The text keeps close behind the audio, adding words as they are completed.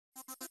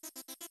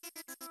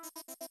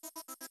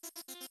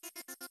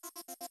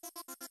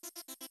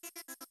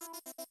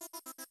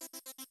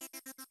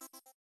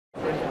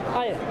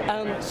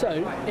Hi, so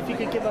if you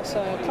could give us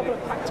a couple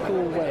of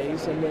practical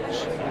ways in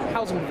which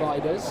housing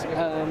providers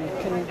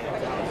can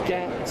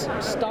get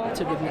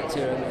started with net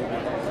zero,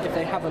 maybe, if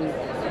they haven't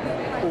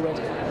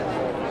already.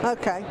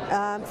 Okay,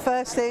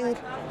 first thing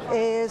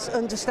is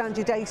understand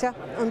your data,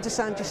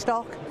 understand your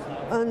stock,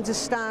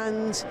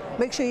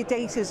 make sure your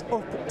data is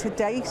up to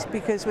date,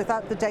 because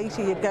without the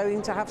data you're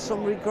going to have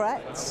some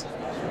regrets,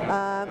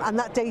 and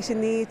that data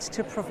needs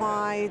to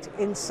provide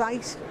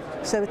insight,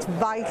 so it's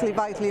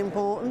vitally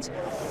important.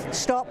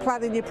 Start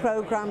planning your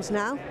programs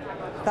now.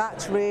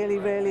 That's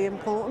really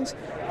important.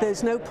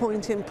 There's no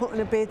point in putting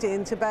a bid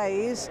into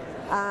Bays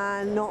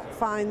and not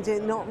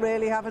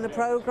really having a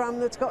program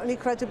that's got any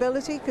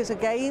credibility, because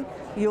again,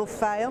 you'll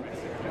fail.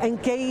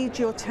 Engage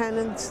your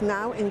tenants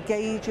now,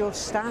 engage your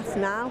staff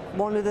now.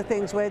 One of the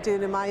things we're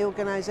doing in my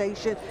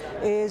organisation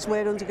is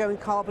we're undergoing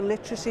carbon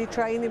literacy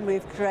training.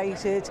 We've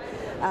created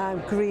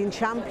green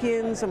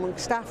champions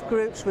amongst staff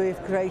groups.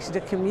 We've created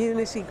a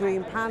community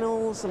green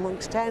panels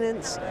amongst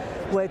tenants.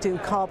 We're doing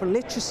carbon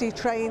literacy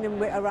training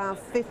with around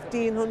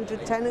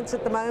 1,500 tenants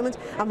at the moment,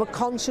 and we're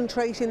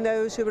concentrating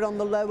those who are on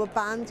the lower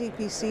band,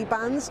 EPC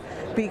bands,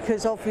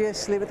 because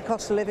obviously with the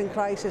cost of living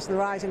crisis and the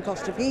rising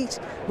cost of heat,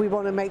 we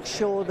want to make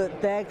sure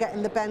that they're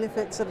getting the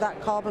benefits of that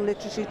carbon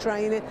literacy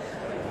training.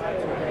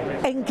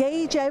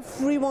 Engage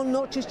everyone,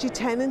 not just your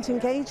tenant,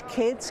 engage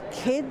kids.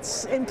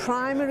 Kids in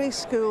primary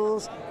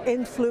schools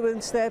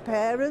influence their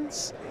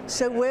parents.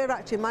 So we're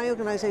actually, in my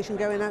organisation,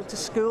 going out to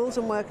schools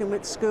and working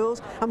with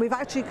schools, and we've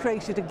actually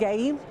created a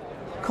game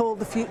called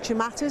The Future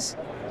Matters,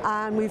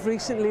 and we've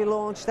recently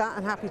launched that,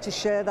 and happy to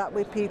share that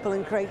with people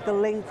and create the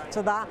link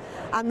to that.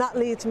 And that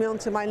leads me on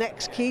to my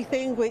next key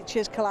thing, which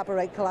is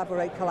collaborate.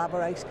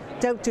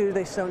 Don't do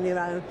this on your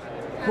own.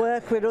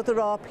 Work with other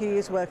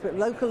RPs, work with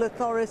local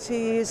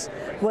authorities,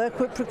 work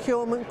with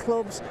procurement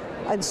clubs.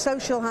 And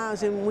social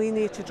housing, we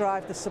need to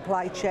drive the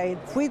supply chain.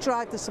 If we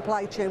drive the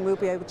supply chain, we'll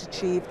be able to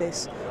achieve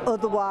this.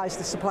 Otherwise,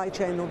 the supply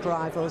chain will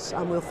drive us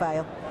and we'll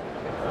fail.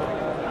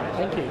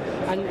 Thank you.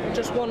 And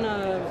just one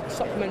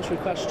supplementary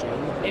question.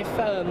 If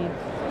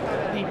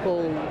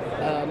people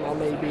are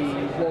maybe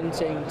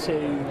wanting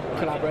to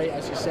collaborate,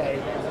 as you say,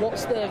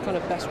 what's the kind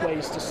of best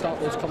ways to start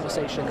those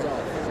conversations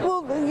off?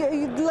 Well,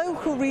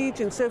 local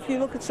regions, so if you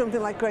look at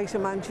something like Greater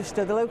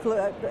Manchester, the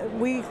local,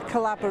 we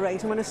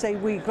collaborate, and when I say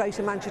we,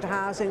 Greater Manchester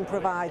housing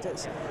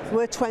providers,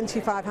 we're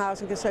 25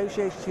 housing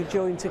associations who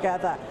join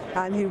together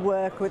and who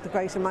work with the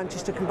Greater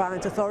Manchester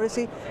Combined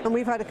Authority, and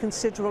we've had a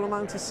considerable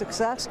amount of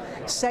success.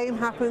 Same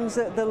happens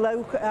at the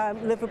local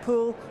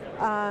Liverpool,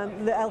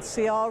 the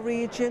LCR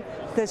region.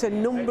 There's a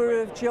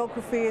number of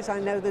geographies. I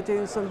know they're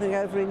doing something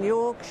over in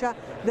Yorkshire.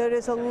 There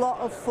is a lot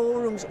of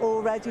forums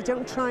already.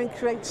 Don't try and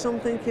create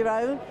something your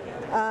own.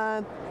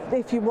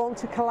 If you want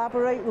to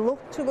collaborate,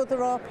 look to other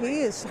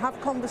RPs, have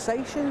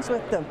conversations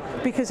with them,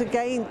 because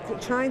again,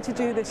 trying to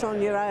do this on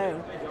your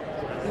own,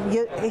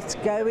 it's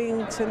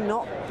going to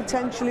not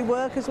potentially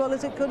work as well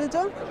as it could have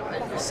done.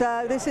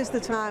 So this is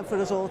the time for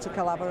us all to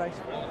collaborate.